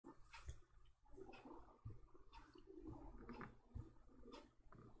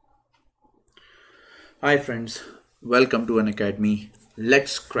Hi friends, welcome to Unacademy.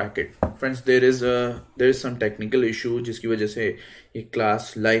 Let's crack it. Friends, there is some technical issue जिसकी वजह से ये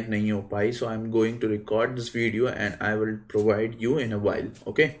class live नहीं हो पाई. So I'm going to record this video and I will provide you in a while.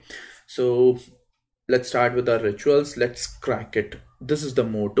 Okay. So let's start with our rituals. Let's crack it. This is the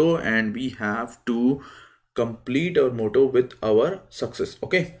motto and we have to complete our motto with our success.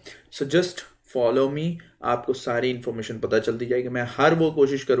 Okay. So just follow me. आपको सारी information पता चलती जाएगी. मैं हर वो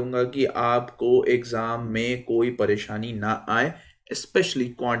कोशिश करूंगा कि आपको एग्जाम में कोई परेशानी ना आए, especially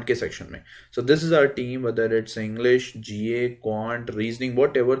quant के सेक्शन में. So this is our team, whether it's English, GA, quant, reasoning,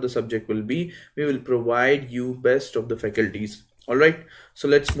 whatever the subject will be, we will provide you best of the faculties. All right. So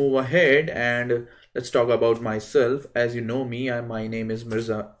let's move ahead and let's talk about myself. As you know me, my name is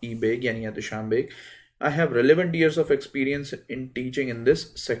Mirza E-Beg, yani Atisham Beg. I have relevant years of experience in teaching in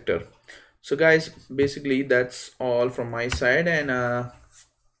this sector. So guys, basically that's all from my side, and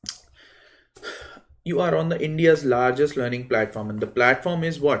you are on the India's largest learning platform, and the platform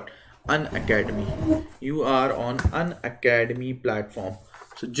is what? Unacademy. You are on Unacademy platform.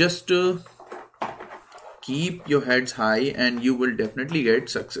 So just keep your heads high and you will definitely get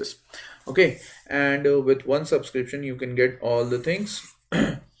success. Okay, and with one subscription you can get all the things.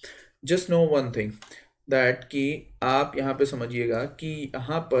 Just know one thing, that कि आप यहाँ पे समझिएगा कि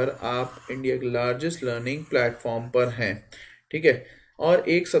यहाँ पर आप India के लार्जेस्ट लर्निंग प्लेटफॉर्म पर हैं. ठीक है, और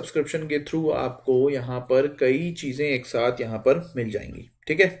एक सब्सक्रिप्शन के थ्रू आपको यहाँ पर कई चीज़ें एक साथ यहाँ पर मिल जाएंगी.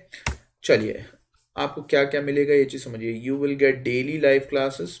 ठीक है, चलिए आपको क्या क्या मिलेगा ये चीज़ समझिए. You will get daily live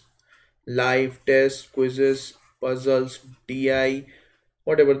classes, live test, quizzes, puzzles, DI,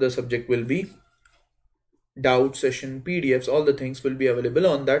 whatever the subject will be, doubt session, PDFs, all the things will be available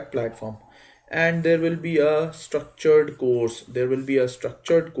on that platform. And there will be a structured course.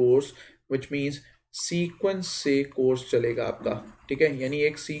 Which means sequence से course चलेगा आपका. ठीक है, यानी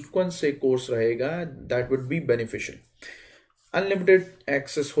एक sequence से course रहेगा. That would be beneficial. Unlimited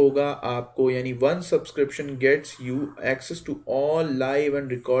access होगा आपको, यानी one subscription gets you access to all live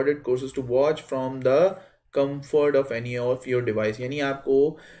and recorded courses to watch from the comfort of any of your device. यानी आपको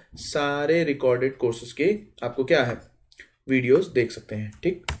सारे recorded courses के आपको क्या है, वीडियोस देख सकते हैं.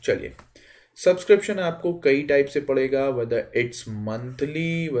 ठीक, चलिए. सब्सक्रिप्शन आपको कई टाइप से पड़ेगा, whether it's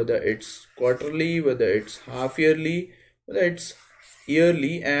monthly, whether it's quarterly, whether it's half yearly, whether it's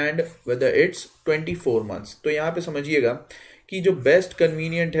yearly and whether it's 24 months. तो यहाँ पे समझिएगा कि जो बेस्ट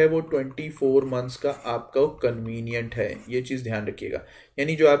कन्वीनियंट है वो 24 मंथ्स का आपका कन्वीनियंट है. ये चीज़ ध्यान रखिएगा.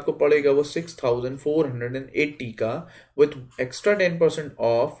 यानी जो आपको पड़ेगा वो 6480 का with extra 10%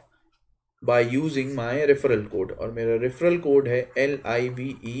 of by using my referral code, और मेरा referral code है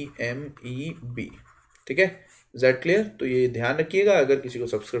LIVEMEB. ठीक है, is that clear? तो ये ध्यान रखिएगा. अगर किसी को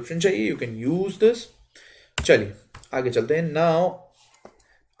सब्सक्रिप्शन चाहिए you can use this. चलिए आगे चलते हैं. Now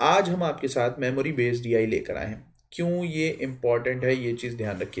आज हम आपके साथ मेमोरी बेस्ड DI लेकर आए हैं. क्यों ये इम्पॉर्टेंट है ये चीज़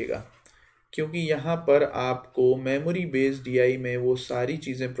ध्यान रखिएगा, क्योंकि यहाँ पर आपको मेमोरी बेस्ड DI में वो सारी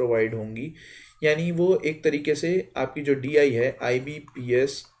चीज़ें प्रोवाइड होंगी. यानी वो एक तरीके से आपकी जो DI है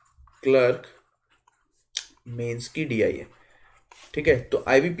IBPS क्लर्क मेंस की DI है. ठीक है, तो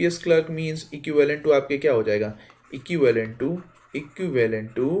IBPS clerk means equivalent to आपके क्या हो जाएगा,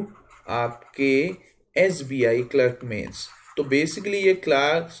 इक्विवेलेंट टू आपके SBI क्लर्क मेंस. तो बेसिकली ये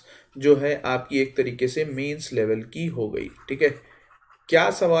क्लास जो है आपकी एक तरीके से मेंस लेवल की हो गई. ठीक है, क्या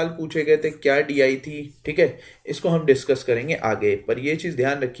सवाल पूछे गए थे, क्या DI थी, ठीक है, इसको हम डिस्कस करेंगे आगे. पर ये चीज़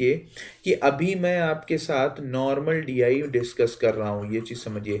ध्यान रखिए कि अभी मैं आपके साथ नॉर्मल DI डिस्कस कर रहा हूँ. ये चीज़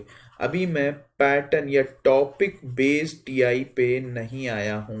समझिए, अभी मैं पैटर्न या टॉपिक बेस्ड DI पे नहीं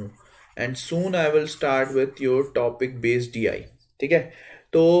आया हूँ. And soon I will start with your topic based DI. ठीक है,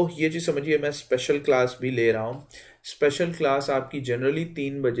 तो ये चीज़ समझिए. मैं स्पेशल क्लास भी ले रहा हूँ. स्पेशल क्लास आपकी जनरली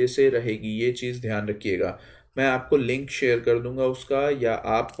 3 बजे से रहेगी. ये चीज़ ध्यान रखिएगा. मैं आपको लिंक शेयर कर दूंगा उसका, या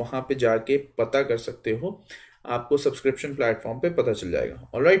आप वहाँ पे जाके पता कर सकते हो. आपको सब्सक्रिप्शन प्लेटफॉर्म पे पता चल जाएगा.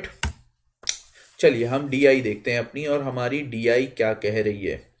 ऑलराइट, चलिए हम DI देखते हैं अपनी, और हमारी DI क्या कह रही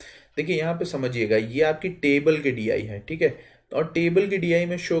है. देखिए यहाँ पे समझिएगा, ये आपकी टेबल के DI है. ठीक है, और टेबल के DI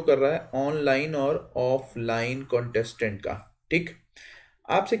में शो कर रहा है ऑनलाइन और ऑफलाइन कॉन्टेस्टेंट का. ठीक,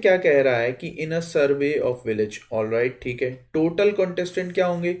 आपसे क्या कह रहा है कि इन अ सर्वे ऑफ विलेज. ऑलराइट, ठीक है, टोटल कॉन्टेस्टेंट क्या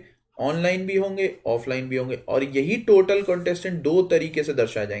होंगे, ऑनलाइन भी होंगे, ऑफलाइन भी होंगे. और यही टोटल कॉन्टेस्टेंट 2 तरीके से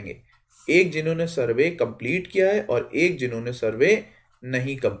दर्शाए जाएंगे. एक जिन्होंने सर्वे कंप्लीट किया है और एक जिन्होंने सर्वे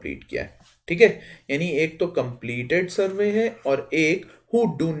नहीं कंप्लीट किया है. ठीक है, यानी एक तो कंप्लीटेड सर्वे है और एक हु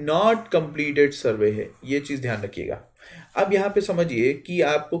डू नॉट कंप्लीटेड सर्वे है. ये चीज ध्यान रखिएगा. अब यहाँ पे समझिए कि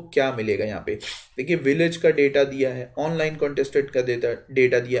आपको क्या मिलेगा. यहाँ पे देखिए विलेज का डेटा दिया है, ऑनलाइन कॉन्टेस्टेंट का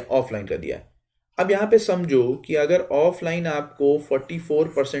डेटा दिया है, ऑफलाइन का दिया है. अब यहाँ पे समझो कि अगर ऑफलाइन आपको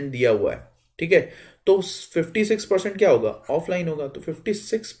 44% दिया हुआ है, ठीक है। तो 56% क्या होगा, ऑफलाइन होगा। तो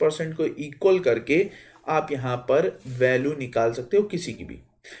 56% को इक्वल करके आप यहां पर वैल्यू निकाल सकते हो किसी की भी।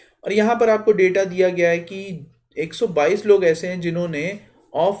 और यहां पर आपको डेटा दिया गया है कि 122 लोग ऐसे हैं जिन्होंने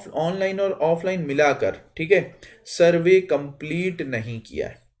ऑनलाइन और ऑफलाइन मिलाकर, ठीक है, सर्वे कंप्लीट नहीं किया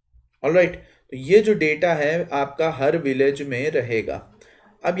है। ऑलराइट, तो ये जो डेटा है आपका हर विलेज में रहेगा।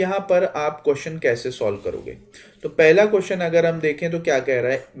 अब यहां पर आप क्वेश्चन कैसे सॉल्व करोगे? तो पहला क्वेश्चन अगर हम देखें तो क्या कह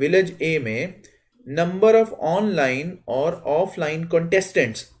रहा है, विलेज ए में नंबर ऑफ ऑनलाइन और ऑफलाइन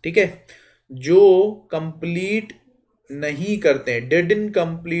कंटेस्टेंट्स, ठीक है, जो कंप्लीट नहीं करते हैं, didn't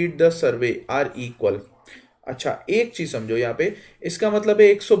complete the survey, are equal. अच्छा, एक चीज समझो यहाँ पे, इसका मतलब है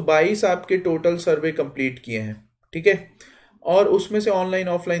 122 आपके टोटल सर्वे कंप्लीट किए हैं, ठीक है, और उसमें से ऑनलाइन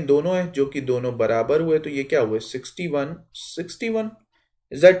ऑफलाइन दोनों है, जो कि दोनों बराबर हुए, तो ये क्या हुए, 61।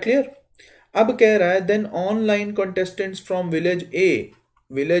 Is that clear? अब कह रहा है then online contestants from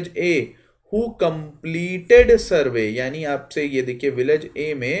village A who completed सर्वे, यानी आपसे ये देखिए विलेज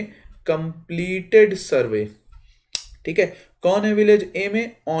ए में कंप्लीटेड सर्वे, ठीक है, कौन है विलेज ए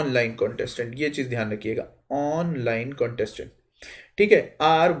में, ऑनलाइन कंटेस्टेंट, ये चीज ध्यान रखिएगा, ऑनलाइन कंटेस्टेंट, ठीक है,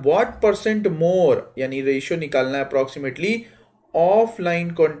 आर व्हाट परसेंट मोर, यानी रेशियो निकालना है अप्रोक्सीमेटली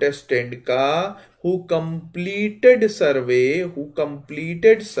ऑफलाइन कंटेस्टेंट का who completed survey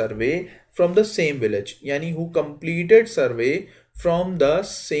from the same village, यानी who completed survey from the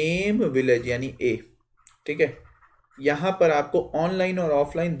same village, यानी ए, ठीक है। यहां पर आपको ऑनलाइन और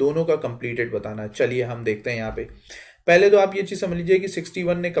ऑफलाइन दोनों का कंप्लीटेड बताना है। चलिए हम देखते हैं यहाँ पे। पहले तो आप ये चीज समझ लीजिए कि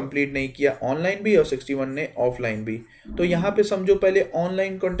 61 ने कंप्लीट नहीं किया, ऑनलाइन भी और 61 ने ऑफलाइन भी। तो यहाँ पे समझो पहले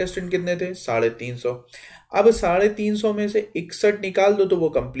ऑनलाइन कंटेस्टेंट कितने थे, 350। अब 350 में से 61 निकाल दो तो वो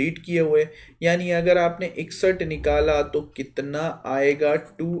कंप्लीट किए हुए, यानी अगर आपने 61 निकाला तो कितना आएगा,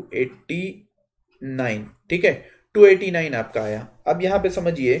 289, ठीक है, 289 आपका आया। अब यहाँ पे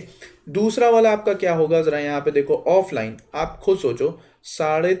समझिए दूसरा वाला आपका क्या होगा, जरा यहाँ पे देखो, ऑफलाइन, आप खुद सोचो,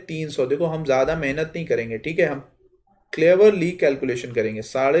 350, देखो हम ज्यादा मेहनत नहीं करेंगे, ठीक है, हम क्लेवरली कैलकुलेशन करेंगे।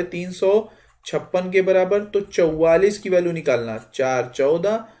 356 के बराबर, तो 44 की वैल्यू निकालना, 4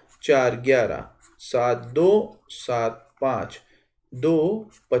 14 4 11 7 2 7 5 2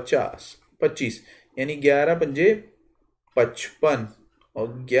 50 25, यानी 11 पंजे 55 और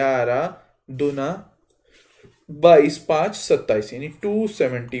 11 दूना 22 5 27, यानी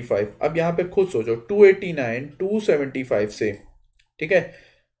 275। अब यहां पे खुद सोचो, 289 275 से, ठीक है,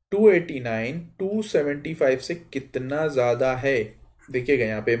 289 275 से कितना ज्यादा है, देखिएगा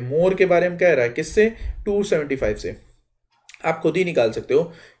यहाँ पे मोर के बारे में कह रहा है, किससे, 275 से। आप खुद ही निकाल सकते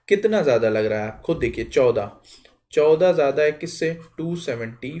हो कितना ज्यादा लग रहा है, आप खुद देखिए, 14 ज्यादा है किससे,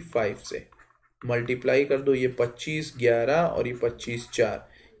 275 से। मल्टीप्लाई कर दो, ये 25 11 और ये 25 4,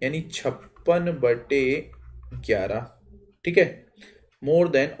 यानी 56/11, ठीक है, more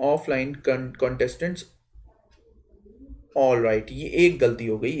than offline contestants. All right, ये एक गलती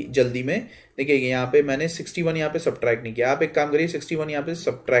हो गई जल्दी में, देखिए यहाँ पे मैंने 61 यहाँ पे सब्ट्रैक्ट नहीं किया। आप एक काम करिए, 61 यहाँ पे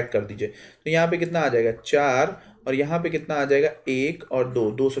सब्ट्रैक्ट कर दीजिए, तो यहाँ पे कितना आ जाएगा, 4, और यहाँ पे कितना आ जाएगा, 1 और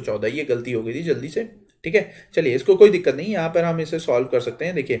 2, 214। ये गलती हो गई थी जल्दी से, ठीक है। चलिए, इसको कोई दिक्कत नहीं, यहाँ पर हम इसे सॉल्व कर सकते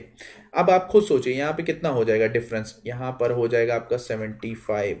हैं। देखिए अब आप खुद सोचिए यहाँ पे कितना हो जाएगा डिफरेंस, यहाँ पर हो जाएगा आपका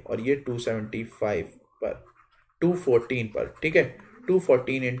 75 और ये 275 पर 214 पर, ठीक है,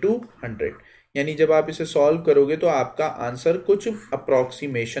 214 इंटू 100, यानी जब आप इसे सॉल्व करोगे तो आपका आंसर कुछ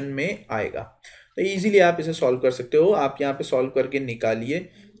अप्रोक्सीमेशन में आएगा। तो इजीली आप इसे सॉल्व कर सकते हो। आप यहाँ पे सॉल्व करके निकालिए,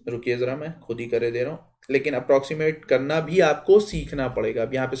 रुकिए जरा, मैं खुद ही करे दे रहा हूँ, लेकिन अप्रोक्सीमेट करना भी आपको सीखना पड़ेगा।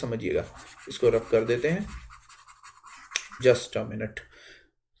 अब यहाँ पे समझिएगा, इसको रफ कर देते हैं, just a minute,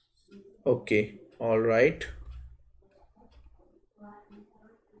 okay, all right,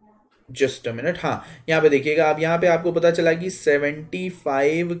 just a minute. हाँ, यहाँ पे देखिएगा, अब यहाँ पे आपको पता चला कि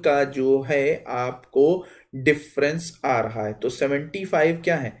 75 का जो है आपको डिफरेंस आ रहा है। तो 75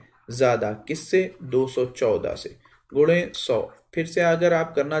 क्या है, ज्यादा, किससे, 214 से, गुणे 100। फिर से अगर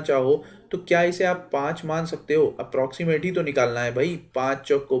आप करना चाहो तो क्या इसे आप 5 मान सकते हो, अप्रोक्सीमेट ही तो निकालना है भाई, 5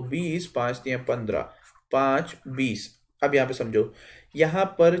 चौक को 20, 5 3 15, 5 20। अब यहाँ पे समझो, यहाँ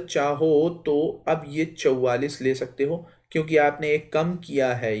पर चाहो तो अब ये 44 ले सकते हो, क्योंकि आपने एक कम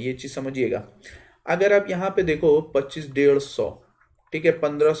किया है, ये चीज समझिएगा। अगर आप यहाँ पे देखो 25 150, ठीक है,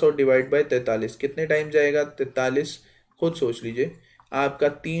 1500 डिवाइड बाय 43, कितने टाइम जाएगा, 43, खुद सोच लीजिए, आपका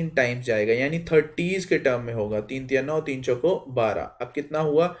 3 टाइम्स जाएगा, यानी 30s के टर्म में होगा। 3 3 9, 3 चौको 12, अब कितना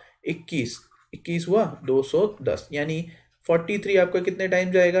हुआ, 21 हुआ, 210, यानी 43 आपका कितने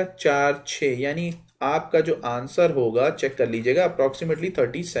टाइम जाएगा, 4 6, यानी आपका जो आंसर होगा, चेक कर लीजिएगा, अप्रोक्सीमेटली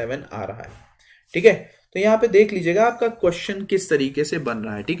 37 आ रहा है, ठीक है। तो यहाँ पे देख लीजिएगा आपका क्वेश्चन किस तरीके से बन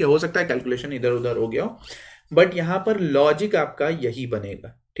रहा है, ठीक है। हो सकता है कैलकुलेशन इधर उधर हो गया हो, बट यहाँ पर लॉजिक आपका यही बनेगा,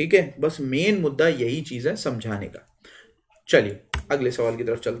 ठीक है, बस मेन मुद्दा यही चीज है समझाने का। चलिए अगले सवाल की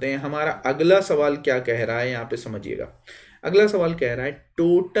तरफ चलते हैं। हमारा अगला सवाल क्या कह रहा है यहाँ पे समझिएगा। अगला सवाल कह रहा है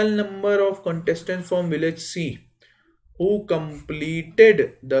total number of contestant from village see who completed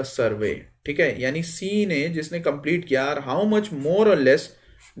the survey. ठीक है, यानी सी ने जिसने कंप्लीट किया, हाउ मच मोर और less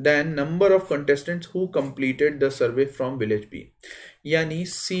than number of contestants who completed the survey from village B. यानी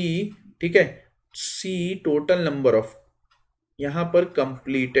सी, ठीक है, सी टोटल नंबर ऑफ, यहां पर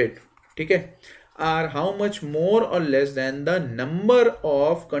कंप्लीटेड, ठीक है, आर हाउ मच मोर और less than the number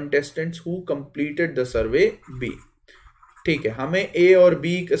of contestants who completed the survey B. ठीक है, हमें ए और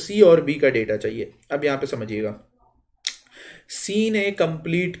बी, सी और बी का डेटा चाहिए। अब यहां पे समझिएगा, सी ने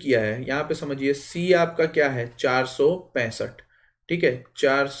कंप्लीट किया है, यहां पे समझिए सी आपका क्या है 465, ठीक है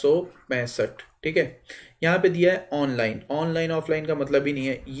 465, ठीक है। यहां पे दिया है ऑनलाइन, ऑनलाइन ऑफलाइन का मतलब ही नहीं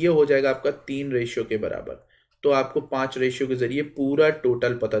है, ये हो जाएगा आपका 3 रेशियो के बराबर, तो आपको 5 रेशियो के जरिए पूरा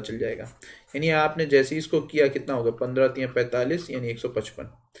टोटल पता चल जाएगा। यानी आपने जैसे ही इसको किया कितना होगा 15 3 45 यानी 155,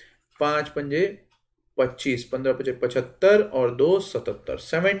 5 पंजे 25, 15 पचे 75 और 2 77,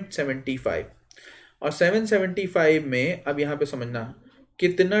 775। और 775 में अब यहां पे समझना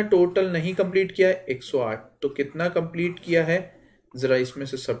कितना टोटल नहीं कंप्लीट किया है 108, तो कितना कंप्लीट किया है जरा इसमें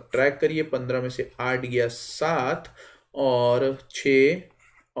से सब्ट्रैक्ट करिए, 15 में से 8 गया 7 और 6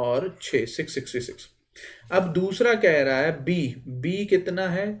 और 6 666। अब दूसरा कह रहा है बी कितना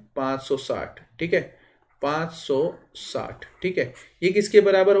है 560, ठीक है 560, ठीक है। ये किसके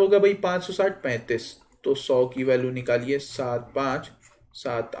बराबर होगा भाई 560 35, तो 100 की वैल्यू निकालिए 7 5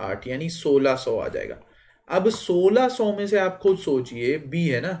 7 8 यानी 1600 आ जाएगा। अब 1600 में से आप खुद सोचिए बी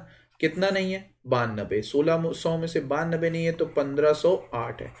है ना, कितना नहीं है 92, 1600 में से 92 नहीं है तो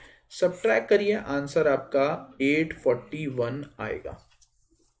 1508 है। सब्ट्रैक्ट करिए, आंसर आपका 841 आएगा।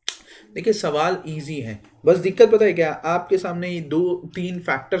 देखिए सवाल इजी है, बस दिक्कत पता है क्या, आपके सामने ये 2-3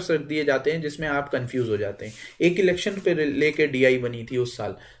 फैक्टर्स रख दिए जाते हैं जिसमें आप कंफ्यूज हो जाते हैं। एक इलेक्शन पे लेके डीआई बनी थी उस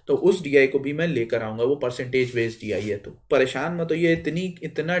साल, तो उस डीआई को भी मैं लेकर आऊंगा, वो परसेंटेज बेस्ड डीआई है, तो परेशान मत होइए,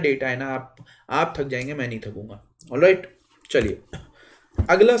 इतना डेटा है ना, आप थक जाएंगे, मैं नहीं थकूंगा। ऑलराइट, चलिए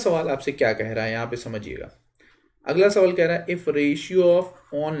अगला सवाल आपसे क्या कह रहा है यहाँ पे समझिएगा। अगला सवाल कह रहा है if ratio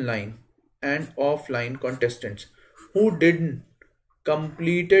of online and offline contestants who didn't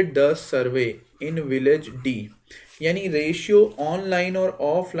completed the survey in village D, यानी रेशियो ऑनलाइन और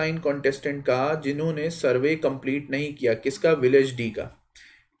ऑफलाइन कॉन्टेस्टेंट का जिन्होंने सर्वे कंप्लीट नहीं किया, किसका विलेज डी का,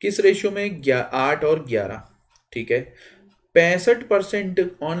 किस रेशियो में 8 और 11, ठीक है। 65%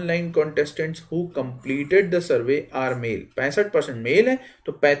 online contestants who completed the survey are mail, 65% mail है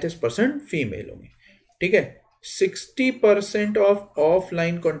तो 35% फीमेल होंगे, ठीक है। 60% of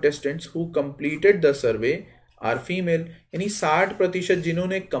offline contestants who completed the survey are female, यानी 60%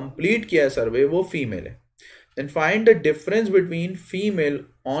 जिन्होंने कंप्लीट किया सर्वे वो फीमेल है। Then find the difference between female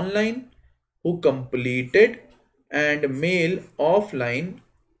online who completed and mail offline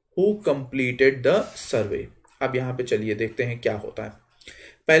who completed the survey. अब यहां पे चलिए देखते हैं क्या होता है।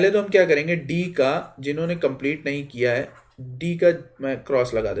 पहले तो हम क्या करेंगे, डी का जिन्होंने कंप्लीट नहीं किया है, डी का मैं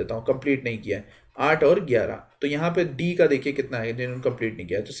क्रॉस लगा देता हूं, कंप्लीट नहीं किया है 8 और 11, तो यहाँ पे डी का देखिए कितना है जिन्होंने कंप्लीट नहीं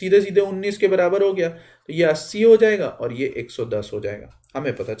किया, तो सीधे सीधे 19 के बराबर हो गया, तो ये 80 हो जाएगा और ये 110 हो जाएगा,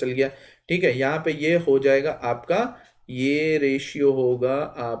 हमें पता चल गया, ठीक है। यहाँ पे ये हो जाएगा आपका, ये रेशियो होगा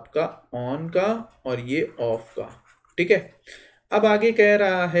आपका ऑन का और ये ऑफ का, ठीक है। अब आगे कह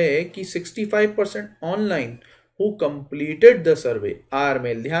रहा है कि 65% online who completed the survey are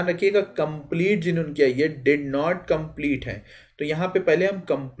mail, ध्यान रखिएगा कंप्लीट जिन्होंने किया, ये डिड नॉट कंप्लीट है, तो यहां पे पहले हम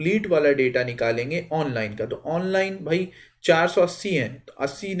कंप्लीट वाला डेटा निकालेंगे ऑनलाइन का। तो ऑनलाइन भाई 480 है, तो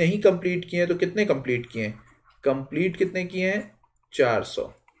 80 नहीं कंप्लीट किए हैं, तो कितने कंप्लीट किए हैं, कंप्लीट कितने किए हैं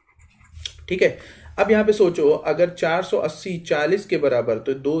 400, ठीक है। अब यहां पे सोचो अगर 480 40 के बराबर,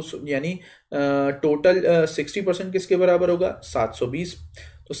 तो 200 यानी टोटल 60% किसके बराबर होगा 720,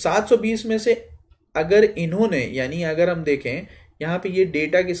 तो 720 में से अगर इन्होंने, यानी अगर हम देखें यहाँ पे ये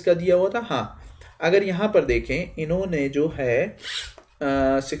डेटा किसका दिया हुआ था, हाँ अगर यहाँ पर देखें इन्होंने जो है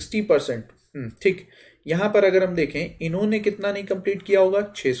 60%, ठीक, यहाँ पर अगर हम देखें इन्होंने कितना नहीं कंप्लीट किया होगा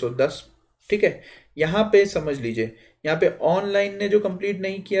 610, ठीक है। यहाँ पे समझ लीजिए, यहाँ पे ऑनलाइन ने जो कंप्लीट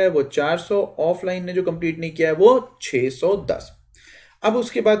नहीं किया है वो 400, ऑफलाइन ने जो कंप्लीट नहीं किया है वो 610। अब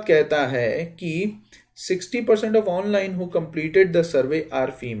उसके बाद कहता है कि 60% of online who completed the survey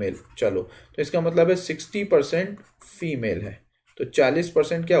are female, चलो तो इसका मतलब है 60% फीमेल है, तो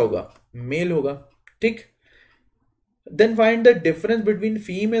 40% क्या होगा मेल होगा, ठीक। Then find the difference between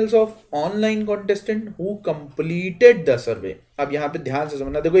females of online contestant who completed the survey. अब यहाँ पे ध्यान से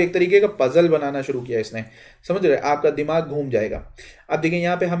समझना, देखो एक तरीके का पजल बनाना शुरू किया इसने, समझ रहे, आपका दिमाग घूम जाएगा। अब देखिए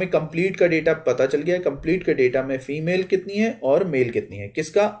यहाँ पे हमें कंप्लीट का डेटा पता चल गया है, कंप्लीट के डेटा में फीमेल कितनी है और मेल कितनी है,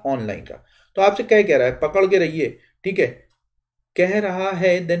 किसका, ऑनलाइन का। तो आपसे क्या कह रहा है, पकड़ के रहिए, ठीक है, कह रहा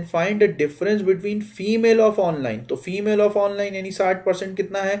है then find the difference between female of online. तो फीमेल ऑफ ऑनलाइन यानी 60%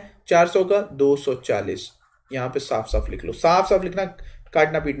 कितना है, 400 का 240। यहाँ पे साफ साफ लिख लो, साफ साफ लिखना,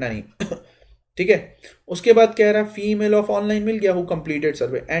 काटना पीटना नहीं ठीक है। उसके बाद कह रहा है फीमेल ऑफ ऑनलाइन मिल गया, who completed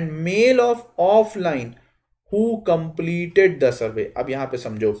survey, and male of offline who completed the survey. अब यहाँ पे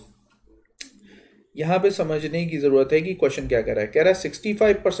समझो, यहाँ पे समझने की जरूरत है कि क्वेश्चन क्या कह रहा है, कह रहा है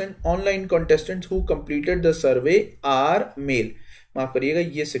 65% online contestants who completed the survey are mail. माफ करिएगा,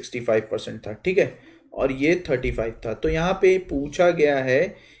 ये 65% था, ठीक है, और ये 35 था। तो यहाँ पे पूछा गया है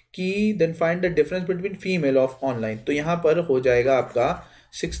कि then find the difference between female of online, तो यहाँ पर हो जाएगा आपका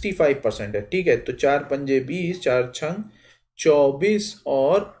 65% है, ठीक है। तो 4 पंजे 20, 4 छंग 24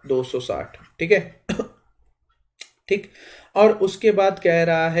 और 260, ठीक है ठीक। और उसके बाद कह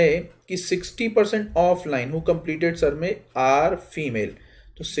रहा है कि 60% offline who completed survey are female.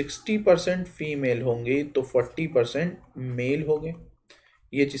 तो 60% फीमेल होंगे तो 40% मेल होंगे,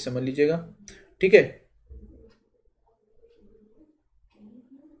 ये चीज समझ लीजिएगा, ठीक है।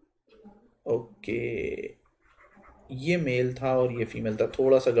 ओके, ये मेल था और ये फीमेल था,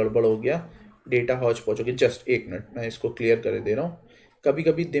 थोड़ा सा गड़बड़ हो गया, डेटा हौच पौच हो गया। जस्ट एक मिनट, मैं इसको क्लियर कर दे रहा हूँ। कभी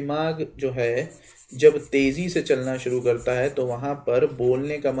कभी दिमाग जो है जब तेजी से चलना शुरू करता है तो वहां पर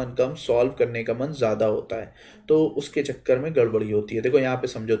बोलने का मन कम, सॉल्व करने का मन ज्यादा होता है, तो उसके चक्कर में गड़बड़ी होती है। देखो यहाँ पे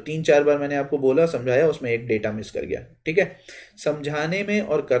समझो, 3-4 बार मैंने आपको बोला, समझाया, उसमें एक डेटा मिस कर गया, ठीक है। समझाने में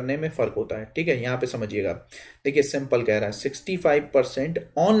और करने में फर्क होता है, ठीक है। यहाँ पे समझिएगा, देखिए सिंपल कह रहा है 65%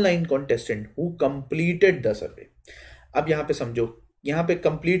 online contestant who completed the survey. अब यहाँ पे समझो, यहाँ पे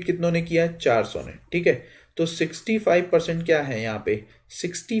कंप्लीट कितनों ने किया, 400 ने, ठीक है। तो 65% क्या है यहाँ पे,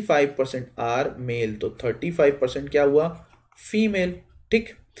 65% आर मेल, तो 35% क्या हुआ, फीमेल, ठीक।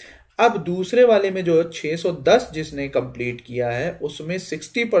 अब दूसरे वाले में जो 610 जिसने कंप्लीट किया है उसमें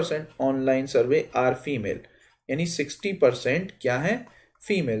 60% ऑनलाइन सर्वे आर फीमेल, यानी 60% क्या है,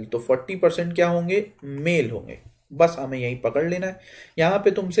 फीमेल, तो 40% क्या होंगे, मेल होंगे। बस हमें यही पकड़ लेना है। यहां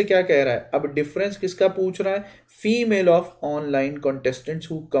पे तुमसे क्या कह रहा है, अब डिफरेंस किसका पूछ रहा है, female of online contestants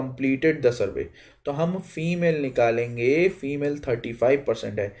who completed the survey. तो हम फीमेल निकालेंगे, फीमेल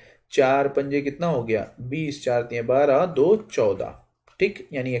 35% है, 4 पंजे कितना हो गया, 20, 4 3 12, 2 14, ठीक,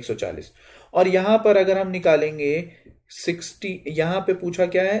 यानी 140। और यहां पर अगर हम निकालेंगे 60, यहां पे पूछा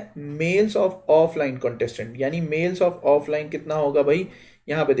क्या है, मेल्स ऑफ ऑफलाइन कॉन्टेस्टेंट, यानी मेल्स ऑफ ऑफलाइन कितना होगा भाई,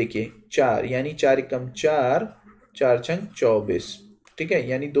 यहां पे देखिए 4, यानी 4 एकम 4, 4 छंग 24, ठीक है,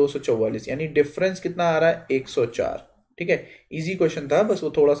 यानी 244, यानी डिफरेंस कितना आ रहा है, 104, ठीक है। इजी क्वेश्चन था, बस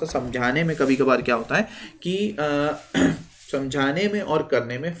वो थोड़ा सा समझाने में कभी कभार क्या होता है कि समझाने में और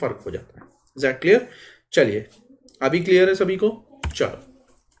करने में फर्क हो जाता है। Is that clear? चलिए, अभी क्लियर है सभी को? चलो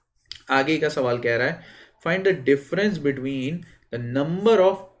आगे का सवाल कह रहा है find the difference between the number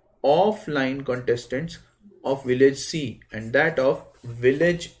of offline contestants of village C and that of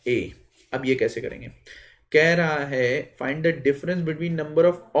village ए। अब ये कैसे करेंगे, कह रहा है find the difference between number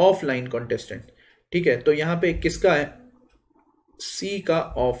of offline contestant, ठीक है। तो यहां पे किसका है, सी का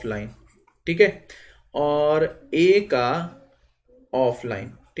ऑफलाइन, ठीक है, और ए का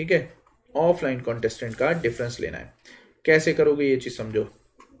ऑफलाइन, ठीक है। ऑफलाइन कॉन्टेस्टेंट का डिफरेंस लेना है, कैसे करोगे ये चीज समझो।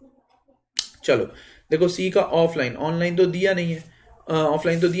 चलो देखो, सी का ऑफलाइन, ऑनलाइन तो दिया नहीं है,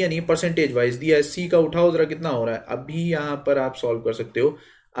 ऑफलाइन तो दिया नहीं है, परसेंटेज वाइज दिया है। सी का उठाओ जरा कितना हो रहा है, अभी यहां पर आप सॉल्व कर सकते हो।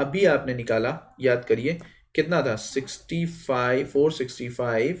 अभी आपने निकाला, याद करिए कितना था, 65,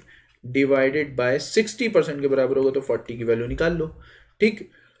 465 डिवाइडेड बाय 60% के बराबर होगा तो 40 की वैल्यू निकाल लो, ठीक।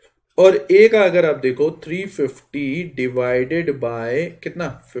 और ए का अगर आप देखो 350 डिवाइडेड बाय कितना,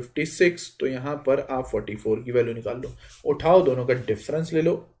 56, तो यहां पर आप 44 की वैल्यू निकाल लो। उठाओ, दोनों का डिफरेंस ले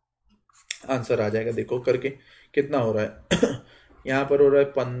लो, आंसर आ जाएगा। देखो करके कितना हो रहा है यहां पर हो रहा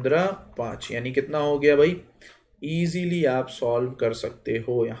है 15, 5, यानी कितना हो गया भाई, इजीली आप सॉल्व कर सकते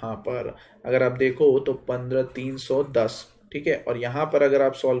हो। यहां पर अगर आप देखो तो 15, 310, ठीक है, और यहां पर अगर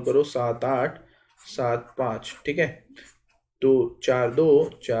आप सॉल्व करो 7, 8, 7, 5, ठीक है, तो 4, 2,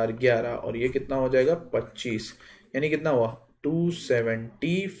 4, 11, और ये कितना हो जाएगा 25, यानी कितना हुआ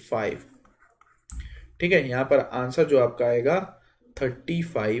 275, ठीक है। यहां पर आंसर जो आपका आएगा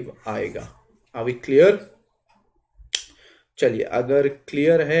 35 आएगा। Are we clear? चलिए, अगर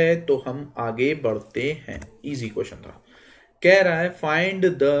क्लियर है तो हम आगे बढ़ते हैं। इजी क्वेश्चन था, कह रहा है find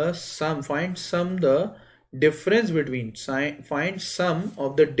some the difference between, find some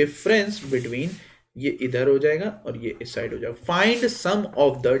of the difference between ये इधर हो जाएगा और ये इस साइड हो जाएगा। Find some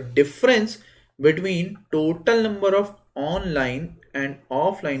of the difference between total number of online and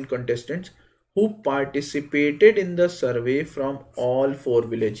offline contestants who participated in the survey from all 4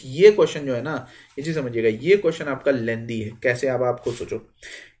 village. ये क्वेश्चन जो है ना, ये चीज समझिएगा, ये क्वेश्चन आपका लेंदी है। कैसे आप खुद सोचो।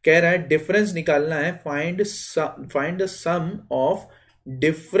 कह रहा है डिफरेंस निकालना है, find the some of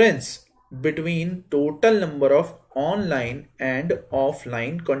difference between total number of online and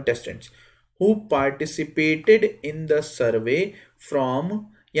offline contestants who participated in the survey from,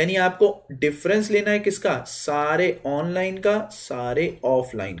 यानी आपको डिफरेंस लेना है किसका, सारे ऑनलाइन का सारे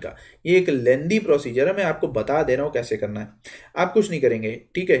ऑफलाइन का। ये एक लेंदी प्रोसीजर है, मैं आपको बता दे रहा हूं कैसे करना है। आप कुछ नहीं करेंगे,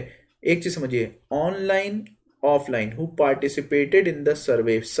 ठीक है। एक चीज समझिए, online offline who participated in the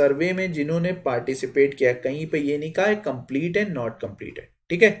survey, सर्वे में जिन्होंने पार्टिसिपेट किया, कहीं पे ये नहीं कहा है कंप्लीट एंड नॉट कंप्लीट है,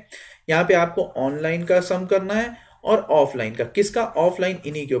 ठीक है। यहाँ पे आपको ऑनलाइन का सम करना है और ऑफलाइन का। किसका, ऑफलाइन,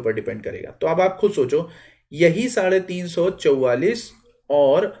 इन्हीं के ऊपर डिपेंड करेगा। तो अब आप खुद सोचो, यही 344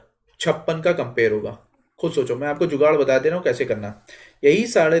 और 56 का कंपेयर होगा। खुद सोचो, मैं आपको जुगाड़ बता दे रहा हूं कैसे करना। यही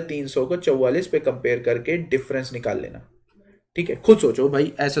 350 को 44 पे कंपेयर करके डिफरेंस निकाल लेना, ठीक है। खुद सोचो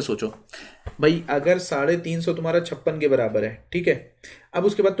भाई, ऐसे सोचो भाई, अगर 350 तुम्हारा 56 के बराबर है, ठीक है। अब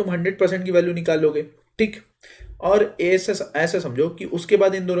उसके बाद तुम 100% की वैल्यू निकाल लोगे, ठीक। और ऐसा समझो कि उसके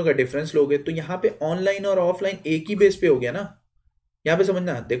बाद इन दोनों का डिफरेंस लोगे, तो यहाँ पे ऑनलाइन और ऑफलाइन एक ही बेस पे हो गया ना। यहाँ पे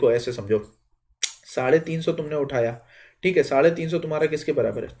समझना, देखो ऐसे समझो, 350 तुमने उठाया, ठीक है। 350 तुम्हारा किसके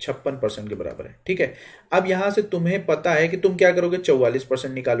बराबर है, 56% के बराबर है, ठीक है। अब यहां से तुम्हें पता है कि तुम क्या करोगे,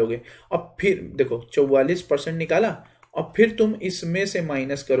 44% निकालोगे। और फिर देखो 44% निकाला और फिर तुम इसमें से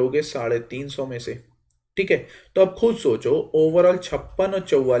माइनस करोगे 350 में से, ठीक है। तो अब खुद सोचो, ओवरऑल 56 और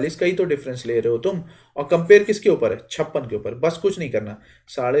 44 का ही तो डिफरेंस ले रहे हो तुम, और कंपेयर किसके ऊपर है, 56 के ऊपर। बस कुछ नहीं करना,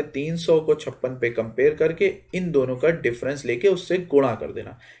 350 को 56 पे कंपेयर करके इन दोनों का डिफरेंस लेके उससे गुणा कर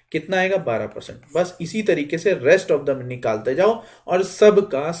देना। कितना आएगा, 12%। बस इसी तरीके से रेस्ट ऑफ द निकालते जाओ और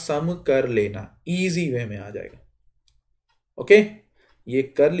सबका सम कर लेना, इजी वे में आ जाएगा। ओके, ये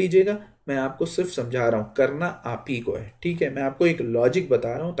कर लीजिएगा। मैं आपको सिर्फ समझा रहा हूं, करना आप ही को है, ठीक है। मैं आपको एक लॉजिक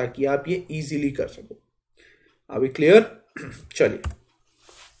बता रहा हूं ताकि आप ये इजीली कर सको। अभी क्लियर? चलिए,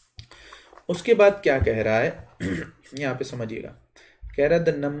 उसके बाद क्या कह रहा है यहां पे समझिएगा। कह रहा है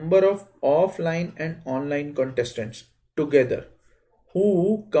the number of offline and online contestants together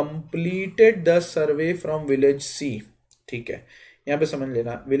who completed the survey from village सी, ठीक है। यहां पे समझ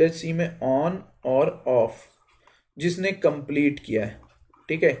लेना, विलेज सी में ऑन और ऑफ जिसने कंप्लीट किया है,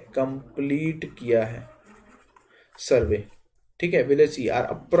 ठीक है, कंप्लीट किया है सर्वे, ठीक है, village C R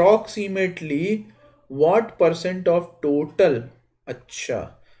approximately what percent of total, अच्छा,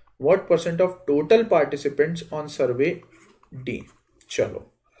 what percent of total participants on survey D.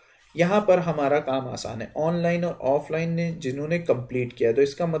 चलो, यहां पर हमारा काम आसान है। ऑनलाइन और ऑफलाइन ने जिन्होंने कंप्लीट किया, तो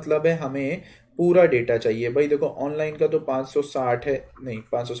इसका मतलब है हमें पूरा डेटा चाहिए भाई। देखो ऑनलाइन का तो 560 है, नहीं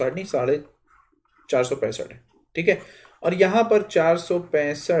 560 नहीं, 465 है, ठीक है। और यहां पर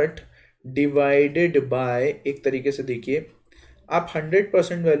 465 डिवाइडेड बाय, एक तरीके से देखिए, आप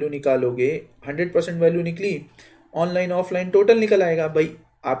 100% वैल्यू निकालोगे, 100% वैल्यू निकली, ऑनलाइन ऑफलाइन टोटल निकल आएगा। भाई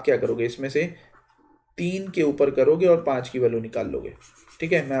आप क्या करोगे, इसमें से 3 के ऊपर करोगे और 5 की वैल्यू निकाल लोगे,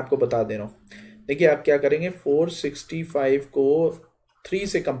 ठीक है। मैं आपको बता दे रहा हूं, देखिए आप क्या करेंगे, 465 को 3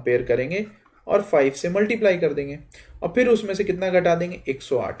 से कंपेयर करेंगे और 5 से मल्टीप्लाई कर देंगे और फिर उसमें से कितना घटा देंगे,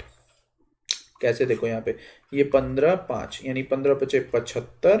 108। कैसे, देखो यहाँ पे ये 15 5 यानी 15 पचे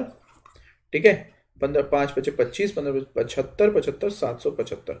 75, ठीक है, 15 5 पचे 25, 15 75 75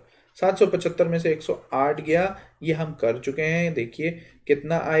 775, 775 में से 108 गया, ये हम कर चुके हैं। देखिए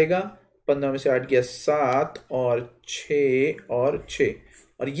कितना आएगा, 15 में से 8 गया 7 और 6 और 6,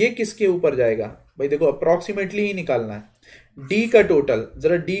 और ये किसके ऊपर जाएगा भाई, देखो अप्रोक्सीमेटली ही निकालना है। डी का टोटल,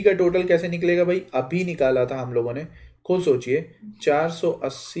 जरा डी का टोटल कैसे निकलेगा भाई, अभी निकाला था हम लोगों ने, खुद सोचिए।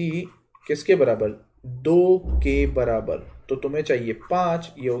 480 किसके बराबर, 2 के बराबर, तो तुम्हें चाहिए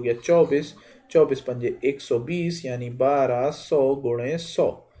 5, ये हो गया 24, 24 पंजे 120 यानी 1200 गुणे 100,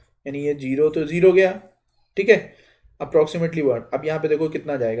 यानी ये 0 तो 0 गया, ठीक है, अप्रोक्सीमेटली वर्ड। अब यहाँ पे देखो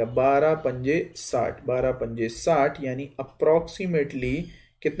कितना जाएगा, 12 पंजे 60, 12 पंजे 60 यानी अप्रोक्सीमेटली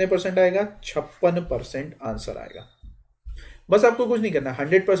कितने परसेंट आएगा, 56% आंसर आएगा। बस आपको कुछ नहीं करना,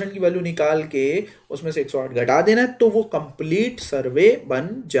 100% की वैल्यू निकाल के उसमें से 108 घटा देना है, तो वो कंप्लीट सर्वे बन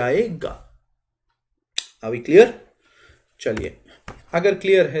जाएगा। अभी क्लियर? चलिए, अगर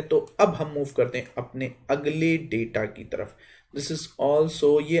क्लियर है तो अब हम मूव करते हैं अपने अगले डेटा की तरफ। दिस इज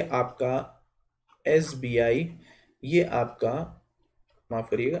ऑल्सो, ये आपका SBI, ये आपका, माफ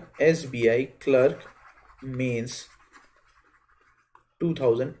करिएगा, SBI क्लर्क मेंस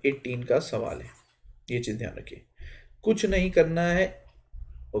 2018 का सवाल है। ये चीज ध्यान रखिए, कुछ नहीं करना है।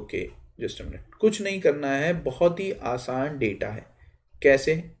 ओके, जस्ट अ मिनट, कुछ नहीं करना है, बहुत ही आसान डेटा है।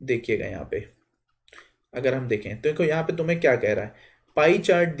 कैसे देखिएगा यहाँ पे, अगर हम देखें तो देखो यहाँ पे तुम्हें क्या कह रहा है, पाई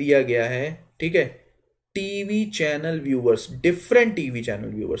चार्ट दिया गया है, ठीक है, TV channel viewers, different TV channel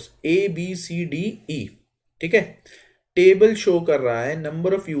viewers ABCDE, ठीक है। टेबल शो कर रहा है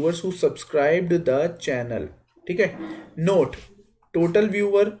number of viewers who subscribed the channel, ठीक है। Note total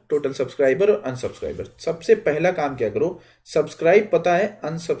viewer, total subscriber और अनसब्सक्राइबर। सबसे पहला काम क्या करो, सब्सक्राइब पता है,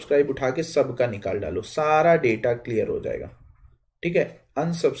 अनसब्सक्राइब उठा के सबका निकाल डालो, सारा डेटा क्लियर हो जाएगा, ठीक है।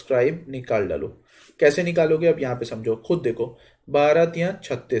 अनसब्सक्राइब निकाल डालो। कैसे निकालोगे अब यहाँ पे समझो, खुद देखो, 12 तिया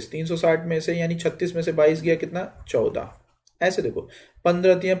 36, 360 में से यानी 36 में से 22 गया कितना, 14। ऐसे देखो,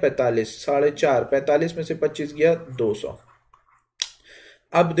 15 तिया 45, 4.5, 45 में से 25 गया 200।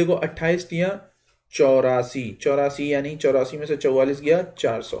 अब देखो 28 तिया 84, 84 यानी 84 में से 44 गया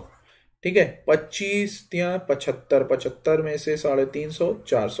 400, ठीक है। 25 तिया 75, 75 में से 350,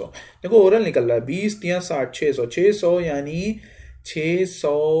 400। देखो ओवरऑल निकल रहा है। 20 तिया 60, 600, 600 यानी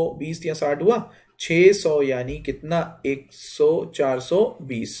 600, 20 तिया 60 हुआ, 600 यानी कितना, 100,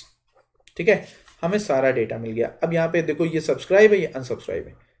 420, ठीक है। हमें सारा डेटा मिल गया। अब यहाँ पे देखो, ये सब्सक्राइब है, ये अनसब्सक्राइब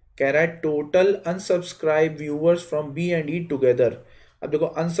है। कह रहा है total unsubscribe viewers from B and E together. अब देखो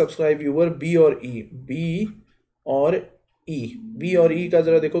अनसब्सक्राइब व्यूअर बी और ई, बी और ई, बी और ई का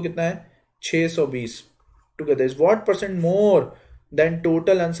जरा देखो कितना है, 620 together is what percent more than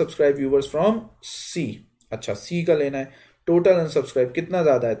total unsubscribe viewers from सी। अच्छा, सी का लेना है, टोटल अनसब्सक्राइब कितना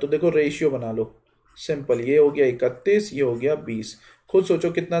ज्यादा है, तो देखो रेशियो बना लो, सिंपल, ये हो गया 31, ये हो गया 20। खुद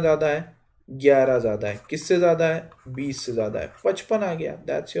सोचो कितना ज्यादा है, 11 ज्यादा है। किससे ज्यादा है, 20 से ज्यादा है, 55 आ गया।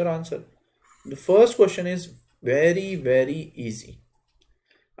 That's your answer. The first question is very very easy.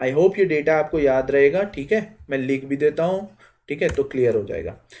 I hope ये डेटा आपको याद रहेगा, ठीक है। मैं लिख भी देता हूं, ठीक है, तो क्लियर हो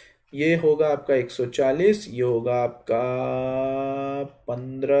जाएगा। ये होगा आपका 140, ये होगा आपका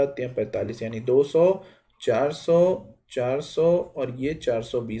 15 या 45 यानी 200, 400, 400 और ये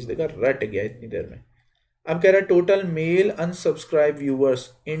 420। देखा, रट गया इतनी देर में। अब कह रहा है total mail unsubscribe viewers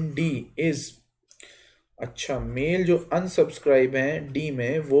in D is, अच्छा, मेल जो अनसब्सक्राइब हैं डी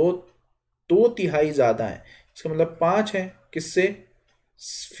में वो 2/3 ज्यादा है, इसका मतलब 5 है। किससे,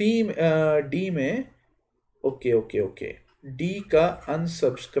 फीम डी में, ओके ओके ओके, डी का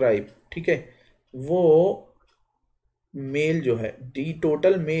अनसब्सक्राइब, ठीक है, वो मेल जो है, D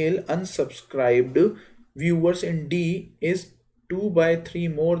total mail अनसब्सक्राइब्ड viewers in D is 2/3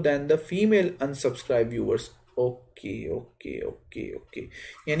 more than the female unsubscribe viewers. Okay okay okay okay,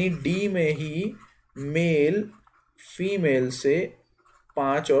 यानी डी में ही मेल फीमेल से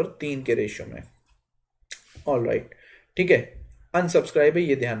 5 और 3 के रेशियो में। ऑल राइट, ठीक है। अनसब्सक्राइब है,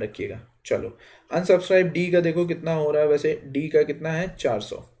 ये ध्यान रखिएगा। चलो, अनसब्सक्राइब डी का देखो कितना हो रहा है, वैसे डी का कितना है,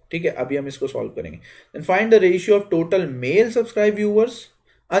 400, ठीक है। अभी हम इसको सॉल्व करेंगे। Then find the ratio of total mail subscribe viewers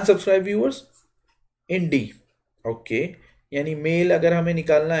unsubscribe viewers in D. Okay, यानी मेल अगर हमें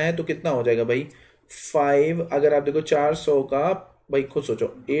निकालना है तो कितना हो जाएगा भाई, 5। अगर आप देखो 400 का, भाई खुद सोचो,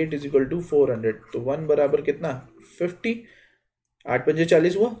 8 = 400, तो 1 बराबर कितना, 50, 8 पंजे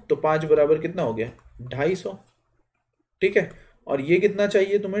 40 हुआ, तो 5 बराबर कितना हो गया, 250, ठीक है। और ये कितना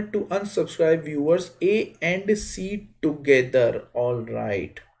चाहिए तुम्हें, to unsubscribe viewers A and C together. All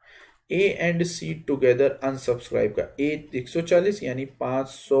right, A and C together unsubscribe का ए 140 यानी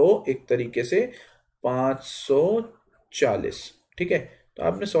 500, एक तरीके से 540, ठीक है। तो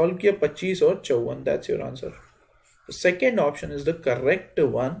आपने सॉल्व किया 25 और 54, that's your answer. Second option is the correct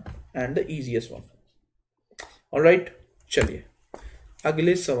one and the easiest one. All right, चलिए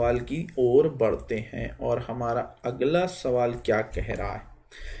अगले सवाल की ओर बढ़ते हैं। और हमारा अगला सवाल क्या कह रहा है,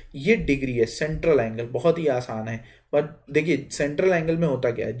 ये डिग्री है, सेंट्रल एंगल, बहुत ही आसान है। पर देखिए सेंट्रल एंगल में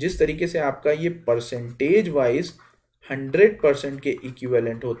होता क्या है, जिस तरीके से आपका ये परसेंटेज वाइज 100% के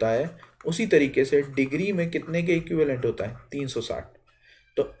इक्विवेलेंट होता है, उसी तरीके से डिग्री में कितने के इक्विवेलेंट होता है, 360।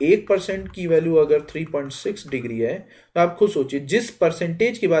 तो 1% की वैल्यू अगर 3.6 डिग्री है, तो आप खुद सोचिए जिस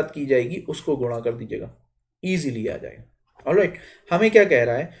परसेंटेज की बात की जाएगी उसको गुणा कर दीजिएगा, इजीली आ जाएगा। ऑलराइट, हमें क्या कह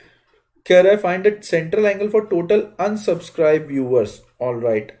रहा है, कह रहा है find the central angle for total unsubscribe viewers.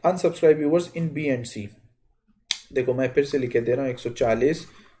 Alright, unsubscribe viewers in B and सी। देखो मैं फिर से लिखे दे रहा हूं, 140,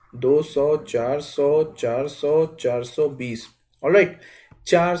 200, 400, 400, 420। ऑलराइट,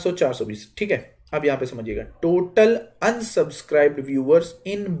 400, 420, ठीक है। अब यहां पे समझिएगा, total अनसब्सक्राइब्ड viewers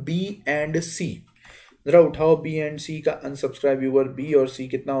in B and सी। जरा उठाओ, बी एंड सी का अनसब्सक्राइब व्यूअर बी और सी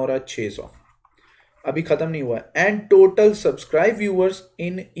कितना हो रहा है, 600, अभी खत्म नहीं हुआ है। And total subscribe viewers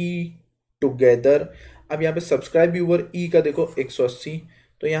in E together. अब यहाँ पे सब्सक्राइब व्यूअर ई का देखो 180,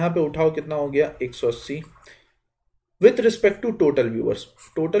 तो यहाँ पे उठाओ कितना हो गया, 180 with respect to total viewers.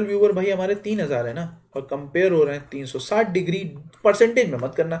 Total viewer भाई हमारे 3000 है ना, और कंपेयर हो रहे हैं 360 डिग्री। परसेंटेज में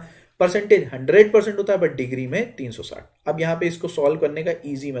मत करना, परसेंटेज 100% होता है बट डिग्री में 360। अब यहाँ पे इसको सॉल्व करने का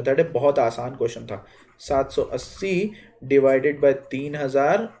इजी मेथड है, बहुत आसान क्वेश्चन था। 780 डिवाइडेड बाय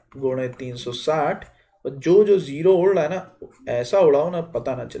 3000 गुणे 360, और जो जो जीरो उड़ रहा है ना ऐसा उड़ाओ ना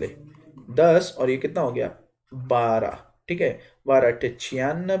पता ना चले। 10 और ये कितना हो गया 12, ठीक है। 12 ×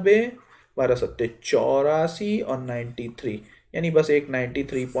 96, 12 × 84 और 93, यानी बस एक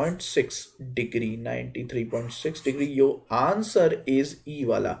 93.6 degree, 93.6 degree. Yo answer is ई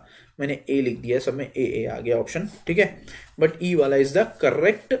वाला, मैंने ए लिख दिया, सब में ए आ गया ऑप्शन, ठीक है, बट ई वाला इज द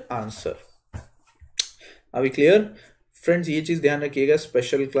करेक्ट आंसर। अभी क्लियर फ्रेंड्स? ये चीज ध्यान रखिएगा,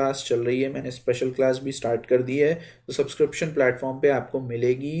 स्पेशल क्लास चल रही है, मैंने स्पेशल क्लास भी स्टार्ट कर दी है, तो सब्सक्रिप्शन प्लेटफॉर्म पे आपको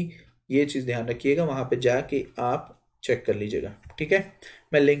मिलेगी, ये चीज ध्यान रखिएगा, वहां पे जाके आप चेक कर लीजिएगा, ठीक है।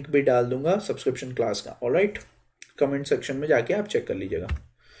 मैं लिंक भी डाल दूंगा सब्सक्रिप्शन क्लास का, ऑलराइट, कमेंट सेक्शन में जाके आप चेक कर लीजिएगा।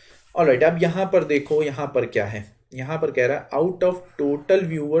 ऑलराइट, अब यहां पर देखो, यहां पर क्या है, यहां पर कह रहा है out of total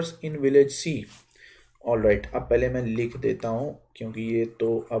viewers in village C. Alright, अब पहले मैं लिख देता हूं क्योंकि ये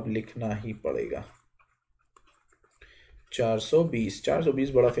तो अब लिखना ही पड़ेगा।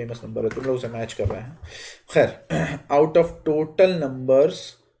 420 बड़ा फेमस नंबर है, तुम लोग उसे मैच कर रहे हैं। खैर, out of total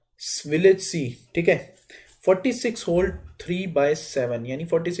numbers village सी, ठीक है, 46 होल्ड 3/7, यानी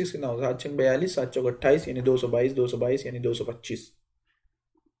 46 कितना होगा, 7 × 42, 7 × 28, यानी 222, 222 यानी 225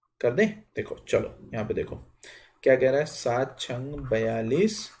 कर दें। देखो चलो यहाँ पे देखो क्या कह रहा है, 7 ×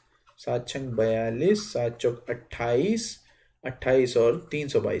 42, 7 × 42, 7 × 28, 28 और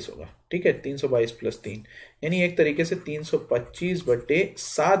 322 होगा, ठीक है, 322 + 3, यानी एक तरीके से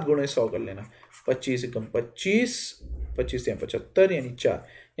 325/7 × 100 कर लेना। 25 × 25, 25 या 75 यानी 4,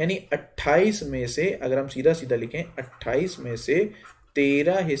 यानी 28 में से अगर हम सीधा सीधा लिखें, 28 में से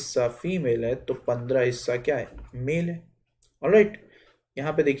 13 हिस्सा फीमेल है तो 15 हिस्सा क्या है, मेल है। ऑलराइट,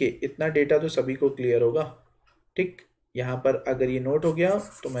 यहाँ पे देखिए इतना डेटा तो सभी को क्लियर होगा, ठीक। यहाँ पर अगर ये नोट हो गया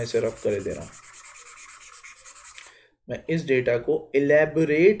तो मैं इसे रफ कर दे रहा हूँ, मैं इस डेटा को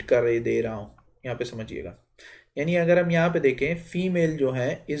इलेबोरेट कर दे रहा हूँ, यहाँ पे समझिएगा। यानी अगर हम यहाँ पे देखें फीमेल जो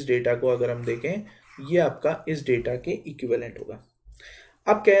है, इस डेटा को अगर हम देखें, ये आपका इस डेटा के इक्विवेलेंट होगा।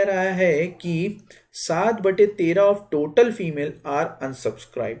 अब कह रहा है कि 7/13 ऑफ टोटल फीमेल आर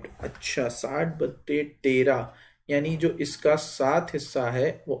अनसब्सक्राइब्ड। अच्छा, 7/13 यानी जो इसका 7 हिस्सा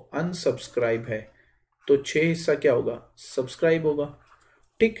है वो अनसब्सक्राइब है, तो 6 हिस्सा क्या होगा, सब्सक्राइब होगा,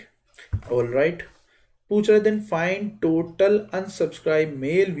 ठीक। ऑलराइट, पूछ रहे then find total unsubscribe